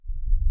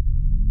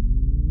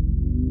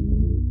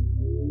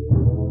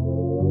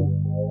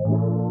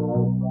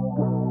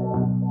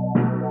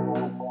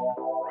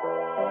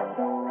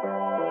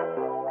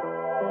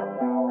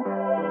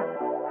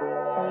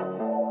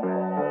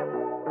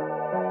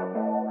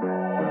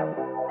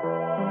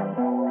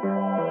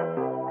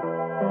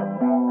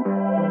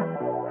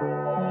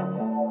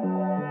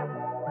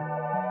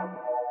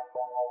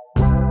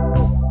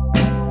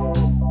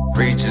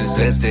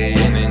Let's stay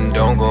in and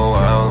don't go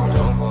out.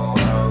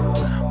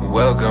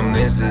 Welcome,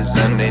 this is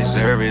Sunday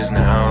service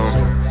now.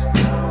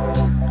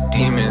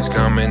 Demons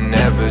coming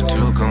never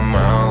to come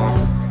out.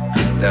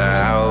 The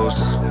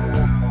house,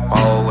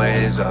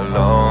 always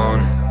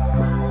alone.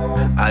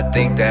 I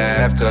think that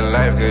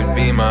afterlife could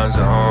be my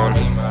zone.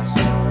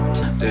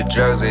 The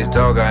drugs they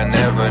talk, I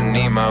never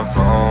need my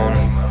phone.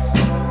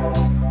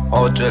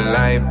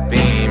 Ultralight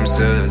beams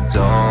to the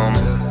dome.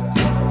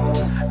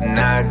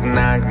 Knock,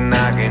 knock,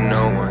 knocking,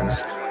 no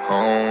one's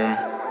home.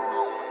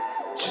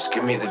 Just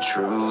give me the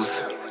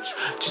truth.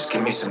 Just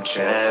give me some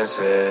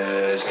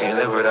chances. Can't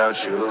live without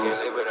you.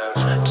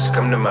 Just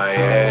come to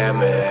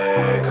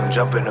Miami. Come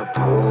jump in the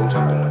pool.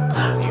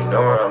 You know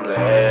where I'm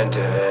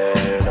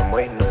landing. I'm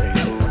waiting on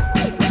you.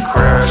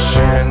 Crash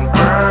and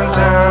burn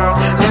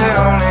down. They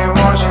only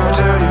want you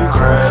till you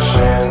crash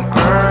and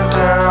burn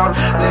down.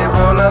 They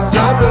will not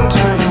stop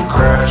until you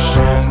crash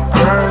and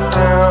burn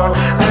down.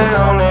 They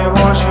only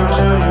want you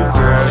till you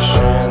crash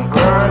and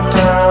burn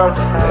down.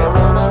 They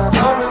will not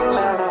stop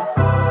until you.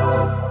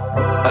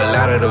 A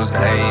lot of those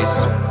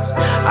nights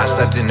I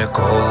slept in the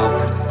cold,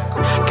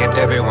 kept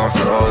everyone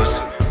froze,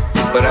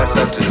 but I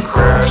stuck to the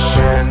crash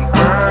and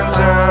burn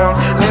down.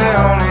 They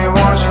only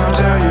want you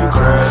till you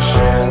crash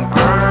and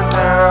burn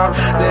down.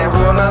 They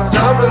will not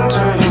stop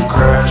until you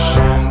crash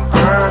and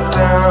burn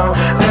down.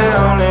 They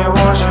only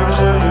want you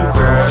till you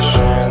crash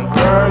and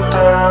burn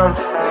down.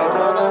 They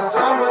will not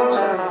stop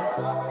until you.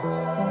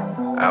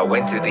 I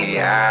went to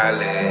the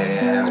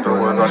islands, but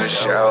work on the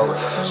shelf.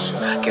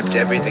 Kept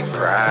everything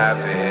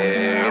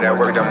private, I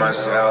worked on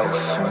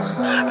myself.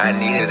 I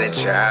needed a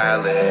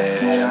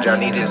challenge, I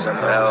needed some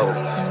help.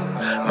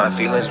 My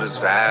feelings was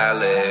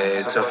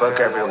valid, so fuck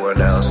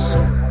everyone else.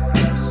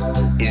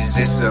 Is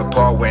this a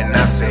part when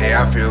I say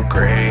I feel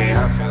great?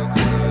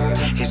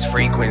 His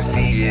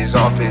frequency is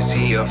off, is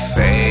he a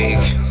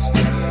fake?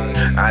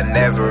 I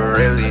never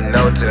really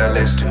know till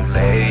it's too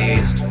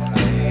late.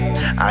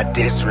 I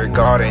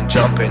disregard and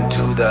jump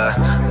into the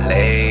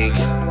lake.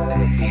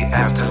 The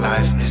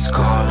afterlife is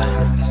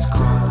calling.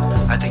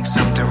 I think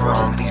something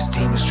wrong, these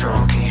demons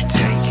strong, can you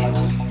take it?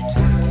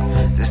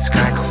 The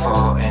sky could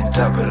fall and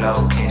double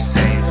O can't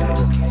save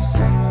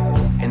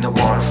it. In the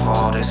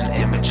waterfall there's an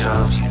image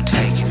of you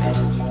taking it.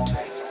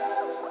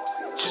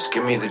 Just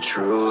give me the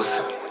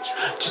truth.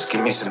 Just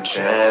give me some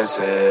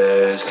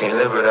chances. Can't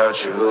live without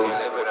you.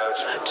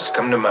 Just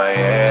come to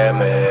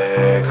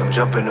Miami. Come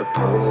jump in the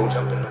pool.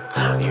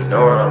 You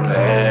know where I'm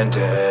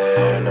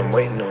landing. I'm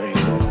waiting on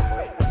you.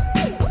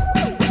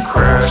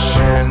 Crash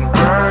and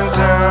burn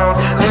down.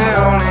 They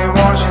only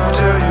want you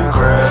till you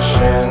crash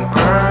and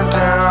burn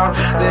down.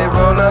 They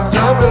will not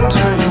stop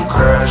until you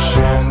crash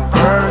and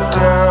burn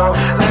down.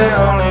 They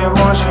only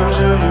want you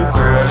till you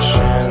crash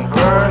and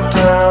burn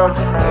down.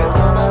 They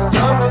will not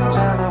stop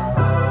until you.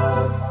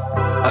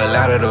 A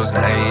lot of those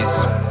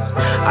nights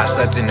I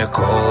slept in the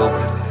cold,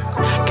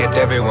 kept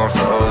everyone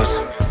froze,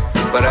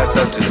 but I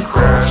stuck to the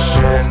crash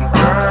and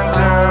burn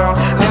down.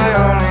 They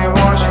only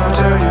want you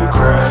till you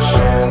crash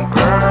and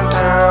burn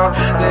down.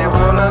 They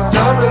will not